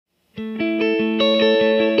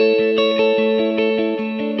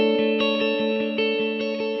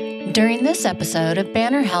During this episode of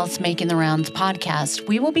Banner Health's Making the Rounds podcast,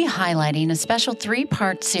 we will be highlighting a special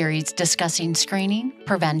three-part series discussing screening,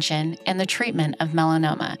 prevention, and the treatment of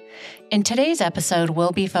melanoma. In today's episode,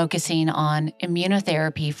 we'll be focusing on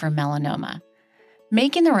immunotherapy for melanoma.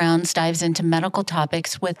 Making the Rounds dives into medical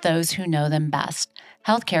topics with those who know them best,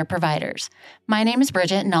 healthcare providers. My name is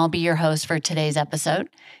Bridget, and I'll be your host for today's episode.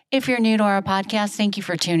 If you're new to our podcast, thank you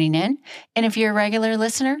for tuning in. And if you're a regular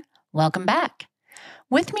listener, welcome back.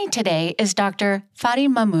 With me today is Dr. Fadi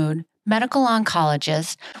Mahmoud, medical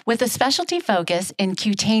oncologist with a specialty focus in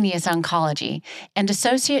cutaneous oncology and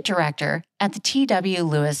associate director at the T.W.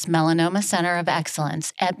 Lewis Melanoma Center of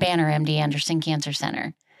Excellence at Banner MD Anderson Cancer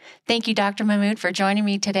Center. Thank you, Dr. Mahmoud, for joining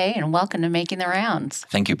me today, and welcome to Making the Rounds.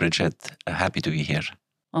 Thank you, Bridget. Happy to be here.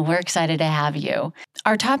 Well, we're excited to have you.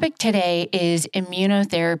 Our topic today is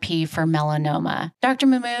immunotherapy for melanoma. Dr.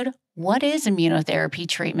 Mahmoud, what is immunotherapy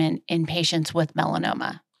treatment in patients with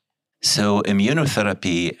melanoma? So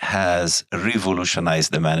immunotherapy has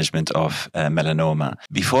revolutionized the management of melanoma.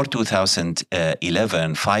 Before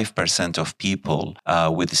 2011, 5% of people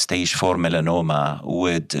with stage 4 melanoma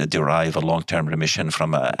would derive a long-term remission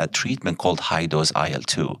from a treatment called high-dose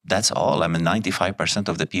IL-2. That's all. 95%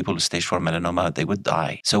 of the people with stage 4 melanoma, they would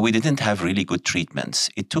die. So we didn't have really good treatments.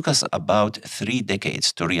 It took us about 3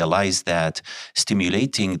 decades to realize that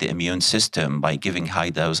stimulating the immune system by giving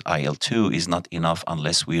high-dose IL-2 is not enough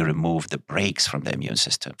unless we remove the brakes from the immune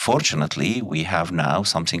system. Fortunately, we have now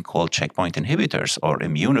something called checkpoint inhibitors or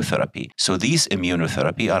immunotherapy. So these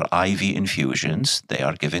immunotherapy are IV infusions. They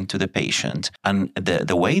are given to the patient. And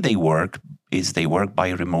the way they work is they work by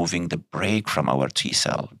removing the brake from our T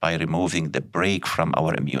cell, by removing the brake from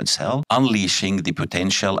our immune cell, unleashing the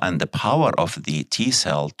potential and the power of the T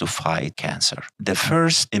cell to fight cancer. The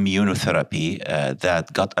first immunotherapy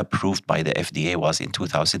that got approved by the FDA was in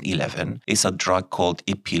 2011. It's a drug called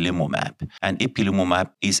ipilimumab. And ipilimumab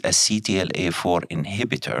is a CTLA-4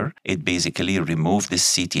 inhibitor. It basically removed the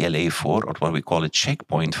CTLA-4, or what we call a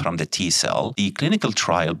checkpoint, from the T cell. The clinical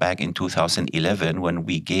trial back in 2011, when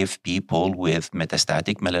we gave people with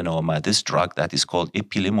metastatic melanoma this drug that is called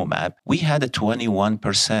ipilimumab, we had a 21%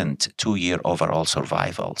 2-year overall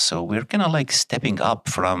survival. So we're kind of like stepping up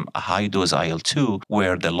from a high-dose IL-2,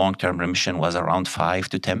 where the long-term remission was around 5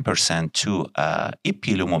 to 10%, to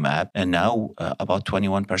ipilimumab, and now about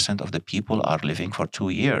 21% of the people are living for 2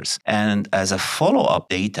 years. And as a follow-up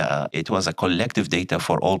data, it was a collective data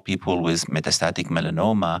for all people with metastatic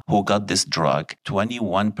melanoma who got this drug.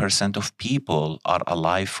 21% of people are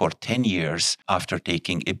alive for 10 years after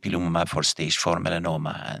taking ipilimumab for stage 4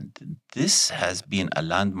 melanoma. And this has been a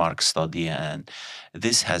landmark study, and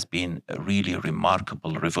this has been a really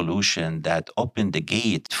remarkable revolution that opened the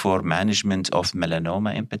gate for management of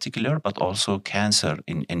melanoma in particular, but also cancer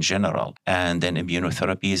in general. And then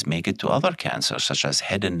immunotherapies make it to other cancers, such as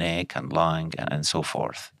head and neck and lung and so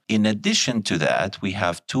forth. In addition to that, we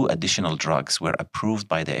have 2 additional drugs were approved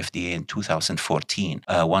by the FDA in 2014.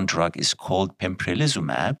 One drug is called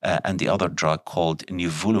pembrolizumab, and the other drug called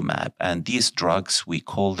nivolumab. And these drugs, we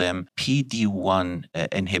call them PD-1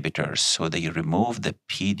 inhibitors. So they remove the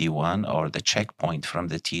PD-1 or the checkpoint from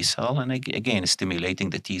the T cell, and again, stimulating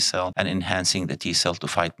the T cell and enhancing the T cell to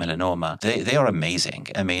fight melanoma. They are amazing.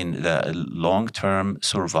 I mean, the long-term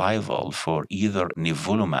survival for either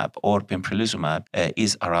nivolumab or pembrolizumab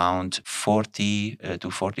is around 40 to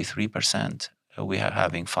 43%. We are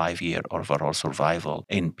having 5-year overall survival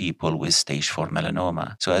in people with stage 4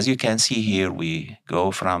 melanoma. So as you can see here, we go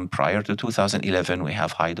from prior to 2011, we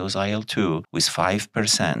have high-dose IL-2 with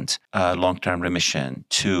 5% long-term remission,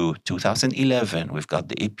 to 2011, we've got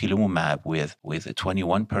the ipilimumab with a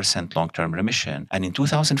 21% long-term remission. And in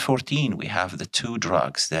 2014, we have the 2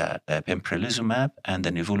 drugs, the pembrolizumab and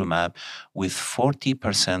the nivolumab, with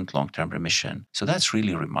 40% long-term remission. So that's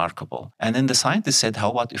really remarkable. And then the scientists said,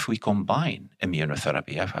 how about if we combine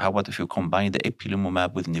immunotherapy? How about if you combine the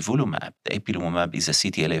ipilimumab with nivolumab? The ipilimumab is a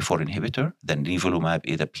CTLA-4 inhibitor, the nivolumab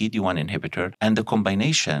is a PD-1 inhibitor, and the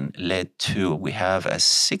combination led to, we have a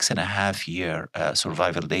 6.5-year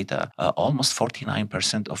survival data. Almost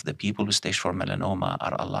 49% of the people with stage 4 melanoma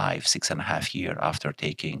are alive 6.5 years after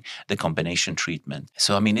taking the combination treatment.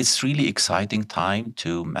 So, I mean, it's really exciting time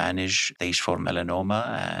to manage stage 4 melanoma,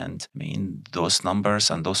 and I mean, those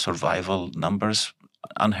numbers and those survival numbers,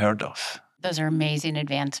 unheard of. Those are amazing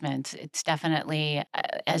advancements. It's definitely,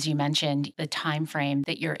 as you mentioned, the time frame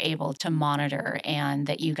that you're able to monitor and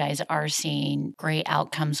that you guys are seeing great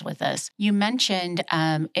outcomes with this. You mentioned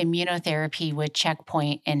immunotherapy with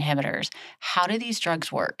checkpoint inhibitors. How do these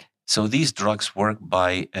drugs work? So these drugs work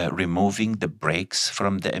by removing the brakes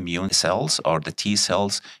from the immune cells or the T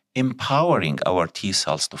cells empowering our T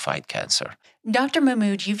cells to fight cancer. Dr.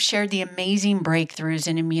 Mahmoud, you've shared the amazing breakthroughs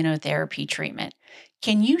in immunotherapy treatment.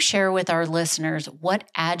 Can you share with our listeners what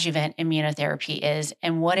adjuvant immunotherapy is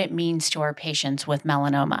and what it means to our patients with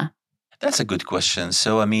melanoma? That's a good question.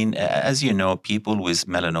 So, I mean, as you know, people with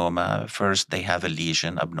melanoma, first they have a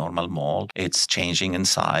lesion, abnormal mole. It's changing in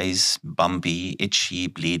size, bumpy, itchy,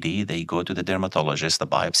 bleedy. They go to the dermatologist, the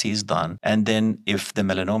biopsy is done. And then if the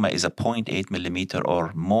melanoma is a 0.8 millimeter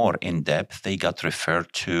or more in depth, they got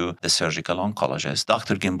referred to the surgical oncologist.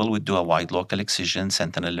 Dr. Gimbel would do a wide local excision,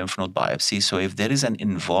 sentinel lymph node biopsy. So if there is an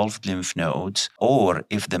involved lymph nodes, or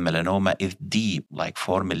if the melanoma is deep, like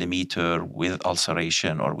 4 millimeter with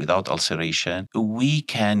ulceration or without ulceration, we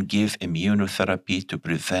can give immunotherapy to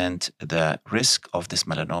prevent the risk of this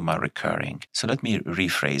melanoma recurring. So let me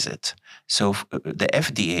rephrase it. So the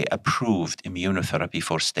FDA approved immunotherapy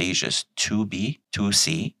for stages 2B,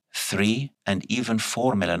 2C, 3, and even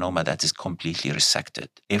 4 melanoma that is completely resected.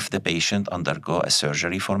 If the patient undergo a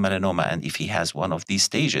surgery for melanoma and if he has one of these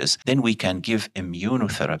stages, then we can give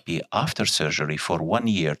immunotherapy after surgery for 1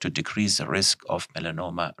 year to decrease the risk of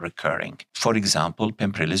melanoma recurring. For example,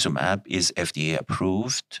 pembrolizumab is FDA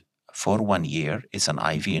approved for 1 year. It's an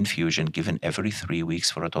IV infusion given every 3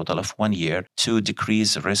 weeks for a total of 1 year to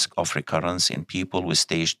decrease risk of recurrence in people with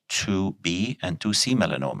stage 2B and 2C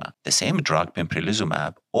melanoma. The same drug,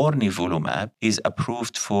 pembrolizumab or nivolumab, is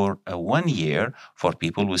approved for 1 year for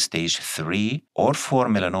people with stage 3 or 4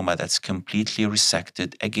 melanoma that's completely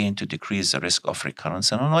resected, again, to decrease the risk of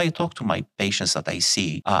recurrence. And when I talk to my patients that I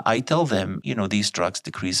see, I tell them, these drugs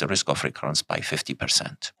decrease the risk of recurrence by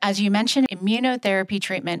 50%. As you mentioned, immunotherapy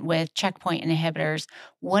treatment with checkpoint inhibitors,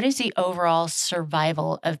 what is the overall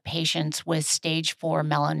survival of patients with stage 4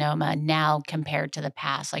 melanoma now compared to the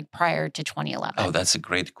past, like prior to 2011? Oh, that's a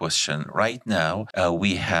great question. Right now,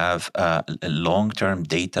 we have long-term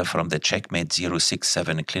data from the Checkmate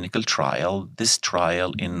 067 clinical trial. This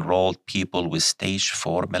trial enrolled people with stage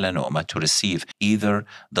 4 melanoma to receive either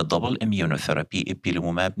the double immunotherapy,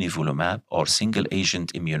 ipilimumab, nivolumab, or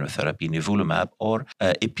single-agent immunotherapy, nivolumab, or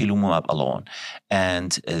ipilimumab alone.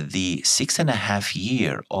 And the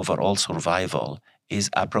 6.5-year overall survival is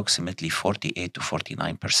approximately 48 to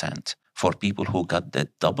 49% for people who got the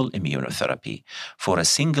double immunotherapy. For a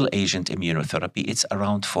single agent immunotherapy, it's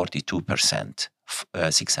around 42%.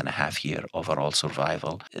 6.5-year overall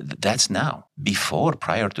survival. That's now.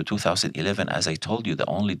 Prior to 2011, as I told you, the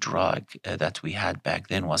only drug that we had back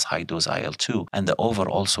then was high-dose IL-2, and the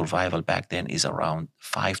overall survival back then is around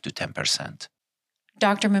 5 to 10%.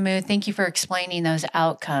 Dr. Mahmoud, thank you for explaining those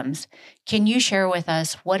outcomes. Can you share with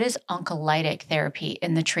us what is oncolytic therapy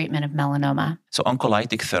in the treatment of melanoma? So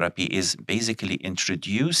oncolytic therapy is basically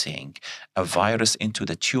introducing a virus into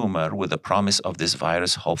the tumor with the promise of this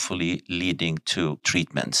virus hopefully leading to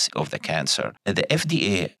treatments of the cancer. The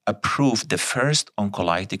FDA approved the first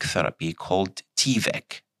oncolytic therapy called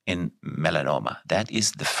TVEC in melanoma. That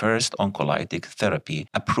is the first oncolytic therapy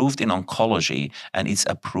approved in oncology, and it's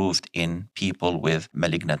approved in people with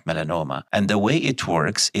malignant melanoma. And the way it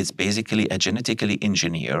works is basically a genetically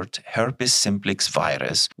engineered herpes simplex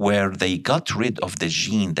virus where they got rid of the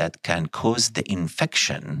gene that can cause the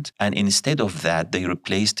infection, and instead of that, they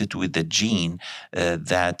replaced it with the gene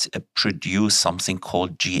that produce something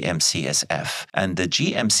called GM-CSF. And the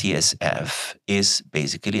GM-CSF is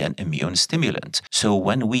basically an immune stimulant. So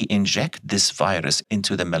when we inject this virus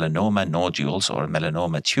into the melanoma nodules or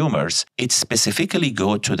melanoma tumors, it specifically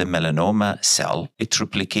goes to the melanoma cell. It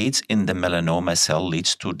replicates in the melanoma cell,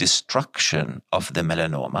 leads to destruction of the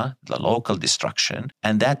melanoma, the local destruction,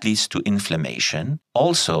 and that leads to inflammation.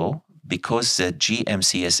 Also, because the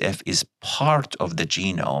GM-CSF is part of the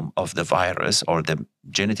genome of the virus or the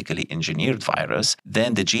genetically engineered virus,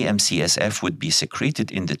 then the GM-CSF would be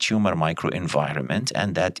secreted in the tumor microenvironment,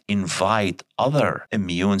 and that invite other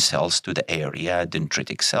immune cells to the area,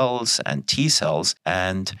 dendritic cells and T cells,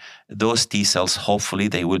 and those T cells, hopefully,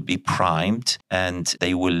 they will be primed and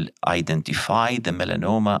they will identify the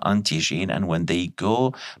melanoma antigen, and when they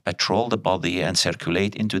go patrol the body and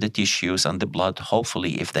circulate into the tissues and the blood,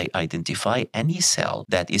 hopefully, if they identify any cell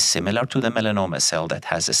that is similar to the melanoma cell that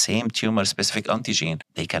has the same tumor-specific antigen,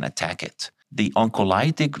 they can attack it. The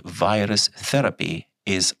oncolytic virus therapy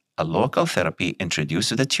is a local therapy introduced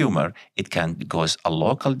to the tumor. It can cause a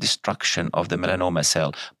local destruction of the melanoma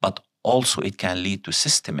cell, but also it can lead to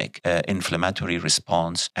systemic inflammatory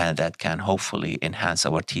response, and that can hopefully enhance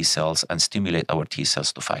our T cells and stimulate our T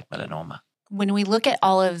cells to fight melanoma. When we look at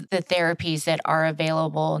all of the therapies that are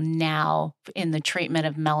available now in the treatment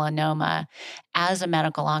of melanoma, as a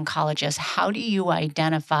medical oncologist, how do you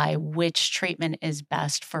identify which treatment is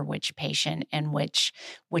best for which patient and which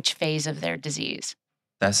phase of their disease?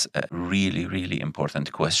 That's a really, really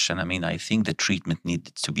important question. I mean, I think the treatment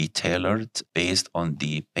needs to be tailored based on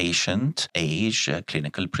the patient, age,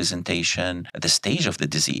 clinical presentation, the stage of the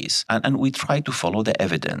disease. And we try to follow the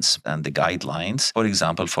evidence and the guidelines. For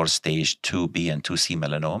example, for stage 2B and 2C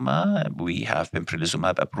melanoma, we have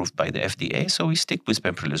pembrolizumab approved by the FDA, so we stick with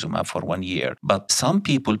pembrolizumab for 1 year. But some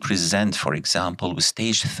people present, for example, with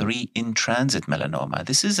stage 3 in transit melanoma.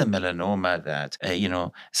 This is a melanoma that,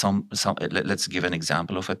 let's give an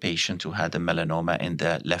example of a patient who had a melanoma in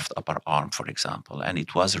the left upper arm, for example, and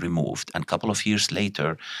it was removed. And a couple of years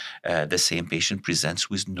later, the same patient presents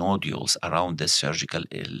with nodules around the surgical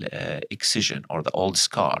excision or the old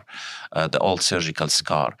scar, the old surgical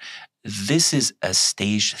scar. This is a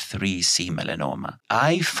stage 3C melanoma.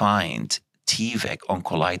 I find T-VEC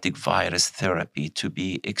oncolytic virus therapy to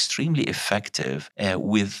be extremely effective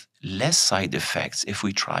with less side effects if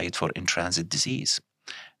we try it for in-transit disease.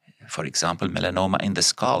 For example, melanoma in the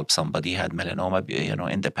scalp. Somebody had melanoma,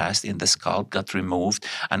 in the past in the scalp, got removed,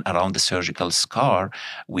 and around the surgical scar,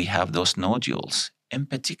 we have those nodules. In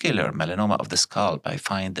particular, melanoma of the scalp, I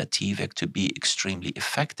find the T-VEC to be extremely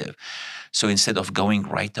effective. So instead of going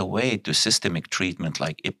right away to systemic treatment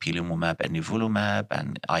like ipilimumab and nivolumab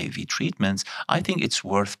and IV treatments, I think it's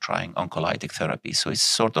worth trying oncolytic therapy. So it's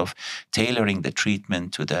sort of tailoring the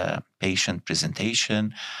treatment to the patient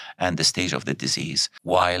presentation and the stage of the disease.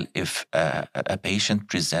 While if a patient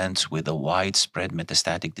presents with a widespread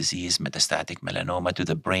metastatic disease, metastatic melanoma to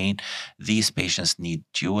the brain, these patients need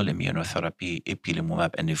dual immunotherapy,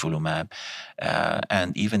 ipilimumab and nivolumab.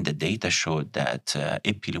 And even the data showed that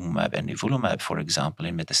ipilimumab and nivolumab, for example,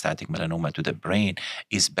 in metastatic melanoma to the brain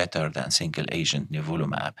is better than single agent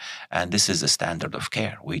nivolumab. And this is the standard of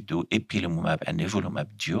care. We do ipilimumab and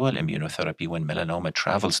nivolumab dual immunotherapy when melanoma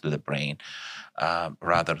travels to the brain,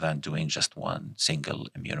 rather than doing just one single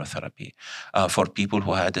immunotherapy. For people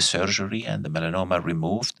who had the surgery and the melanoma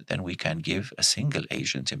removed, then we can give a single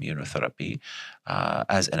agent immunotherapy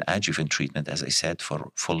as an adjuvant treatment, as I said,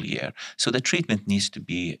 for full year. So the treatment needs to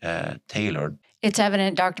be tailored. It's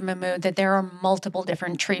evident, Dr. Mahmoud, that there are multiple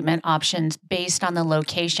different treatment options based on the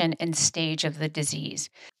location and stage of the disease.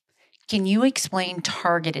 Can you explain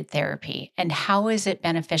targeted therapy and how is it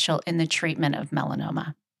beneficial in the treatment of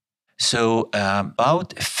melanoma? So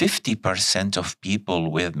about 50% of people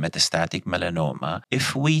with metastatic melanoma,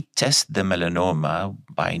 if we test the melanoma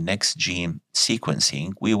by next gene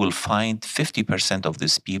sequencing, we will find 50% of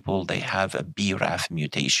these people, they have a BRAF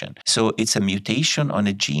mutation. So it's a mutation on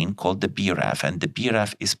a gene called the BRAF, and the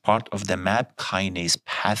BRAF is part of the MAP kinase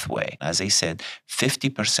pathway. As I said,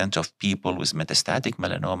 50% of people with metastatic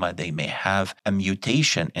melanoma, they may have a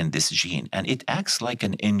mutation in this gene, and it acts like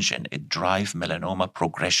an engine. It drives melanoma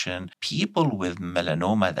progression. People with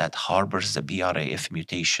melanoma that harbors the BRAF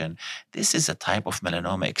mutation, this is a type of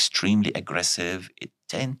melanoma extremely aggressive. It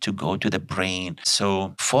tend to go to the brain.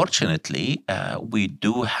 So fortunately, we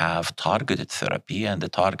do have targeted therapy, and the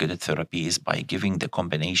targeted therapy is by giving the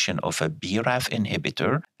combination of a BRAF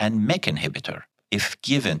inhibitor and MEK inhibitor. If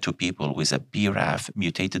given to people with a BRAF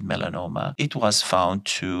mutated melanoma, it was found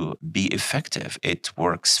to be effective. It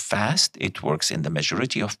works fast, it works in the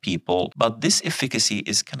majority of people, but this efficacy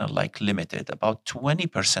is kind of like limited. About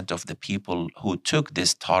 20% of the people who took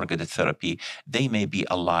this targeted therapy, they may be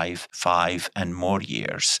alive 5 and more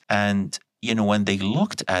years. And when they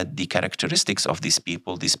looked at the characteristics of these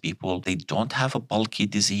people, they don't have a bulky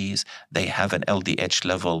disease. They have an LDH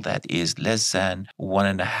level that is less than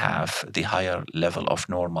 1.5, the higher level of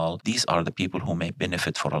normal. These are the people who may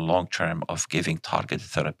benefit for a long term of giving targeted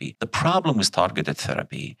therapy. The problem with targeted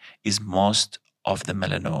therapy is most of the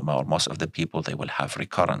melanoma, or most of the people, they will have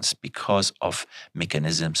recurrence because of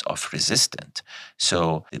mechanisms of resistance.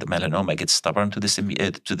 So the melanoma gets stubborn to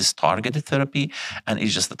this targeted therapy, and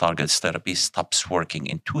it's just the targeted therapy stops working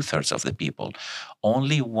in 2/3 of the people.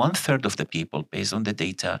 Only 1/3 of the people, based on the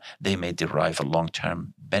data, they may derive a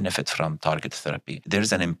long-term benefit from targeted therapy.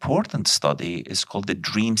 There's an important study, it's called the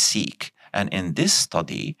DREAM-seq. And in this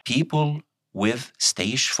study, people with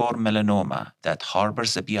stage 4 melanoma that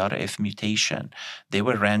harbors the BRAF mutation, they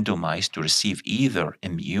were randomized to receive either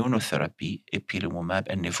immunotherapy, ipilimumab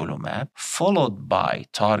and nivolumab, followed by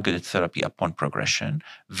targeted therapy upon progression,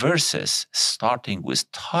 versus starting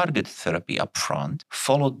with targeted therapy upfront,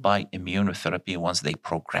 followed by immunotherapy once they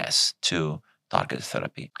progress to targeted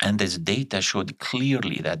therapy. And this data showed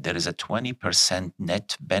clearly that there is a 20%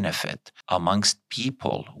 net benefit amongst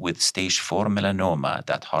people with stage 4 melanoma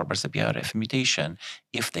that harbors the BRF mutation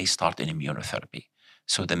if they start an immunotherapy.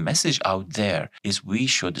 So the message out there is we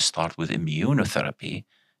should start with immunotherapy.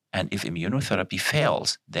 And if immunotherapy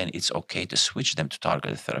fails, then it's okay to switch them to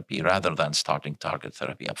targeted therapy rather than starting targeted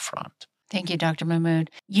therapy up front. Thank you, Dr. Mahmood.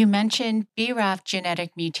 You mentioned BRAF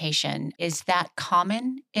genetic mutation. Is that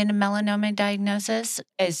common in a melanoma diagnosis?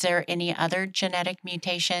 Is there any other genetic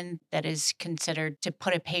mutation that is considered to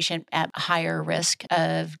put a patient at higher risk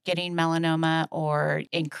of getting melanoma or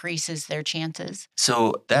increases their chances?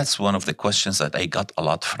 So that's one of the questions that I got a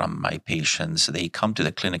lot from my patients. They come to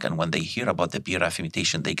the clinic, and when they hear about the BRAF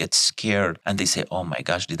mutation, they get scared and they say, oh my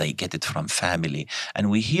gosh, did I get it from family? And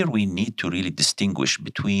we need to really distinguish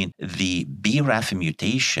between the BRAF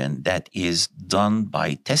mutation that is done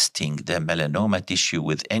by testing the melanoma tissue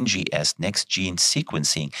with NGS, next gene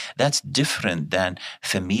sequencing. That's different than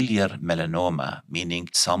familiar melanoma, meaning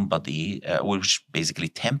somebody, which basically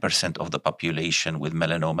 10% of the population with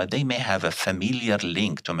melanoma, they may have a familiar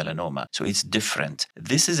link to melanoma. So it's different.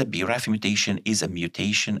 This is a BRAF mutation, is a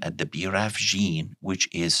mutation at the BRAF gene, which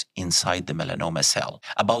is inside the melanoma cell.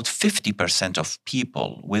 About 50% of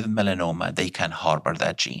people with melanoma, they can harbor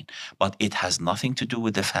that gene, but it has nothing to do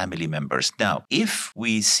with the family members. Now, if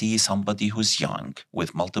we see somebody who's young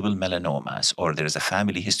with multiple melanomas, or there's a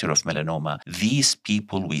family history of melanoma, these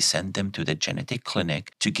people, we send them to the genetic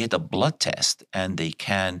clinic to get a blood test, and they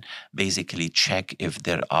can basically check if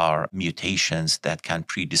there are mutations that can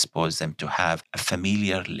predispose them to have a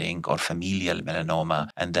familiar link or familial melanoma.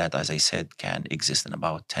 And that, as I said, can exist in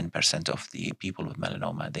about 10% of the people with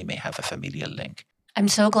melanoma. They may have a familial link. I'm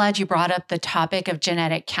so glad you brought up the topic of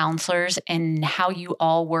genetic counselors and how you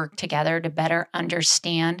all work together to better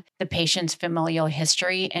understand the patient's familial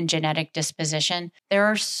history and genetic disposition. There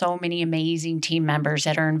are so many amazing team members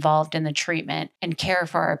that are involved in the treatment and care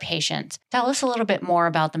for our patients. Tell us a little bit more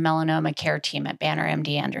about the melanoma care team at Banner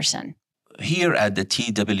MD Anderson. Here at the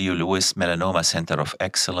T.W. Lewis Melanoma Center of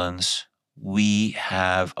Excellence, we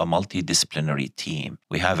have a multidisciplinary team.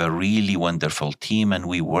 We have a really wonderful team, and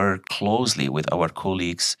we work closely with our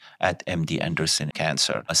colleagues at MD Anderson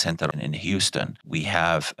Cancer Center in Houston. We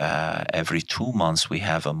have every 2 months, we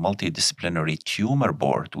have a multidisciplinary tumor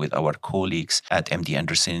board with our colleagues at MD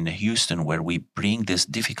Anderson in Houston, where we bring these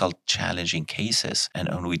difficult, challenging cases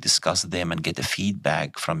and we discuss them and get the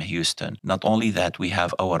feedback from Houston. Not only that, we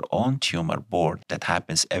have our own tumor board that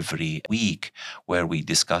happens every week, where we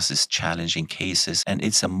discuss this challenging cases, and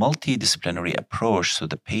it's a multidisciplinary approach, so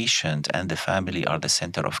the patient and the family are the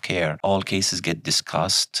center of care. All cases get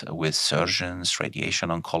discussed with surgeons, radiation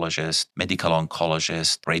oncologists, medical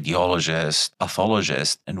oncologists, radiologists,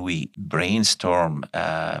 pathologists, and we brainstorm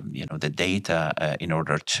the data in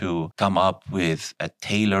order to come up with a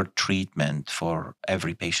tailored treatment for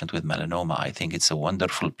every patient with melanoma. I think it's a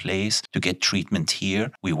wonderful place to get treatment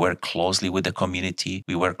here. We work closely with the community.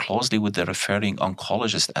 We work closely with the referring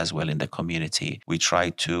oncologist as well in the community. We try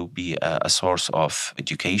to be a source of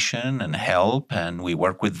education and help, and we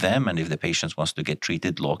work with them. And if the patient wants to get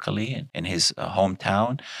treated locally in his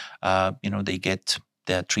hometown, they get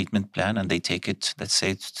their treatment plan and they take it, let's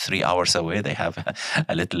say, 3 hours away. They have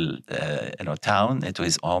a little, town to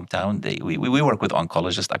his hometown. We work with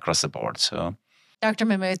oncologists across the board. So. Dr.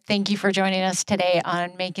 Mahmood, thank you for joining us today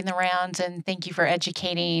on Making the Rounds, and thank you for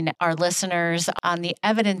educating our listeners on the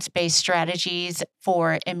evidence-based strategies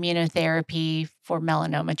for immunotherapy for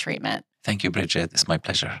melanoma treatment. Thank you, Bridget. It's my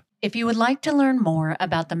pleasure. If you would like to learn more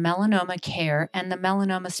about the melanoma care and the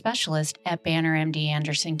melanoma specialist at Banner MD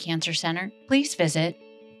Anderson Cancer Center, please visit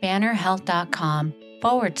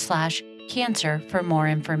bannerhealth.com/cancer for more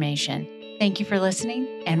information. Thank you for listening,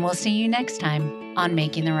 and we'll see you next time on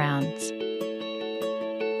Making the Rounds.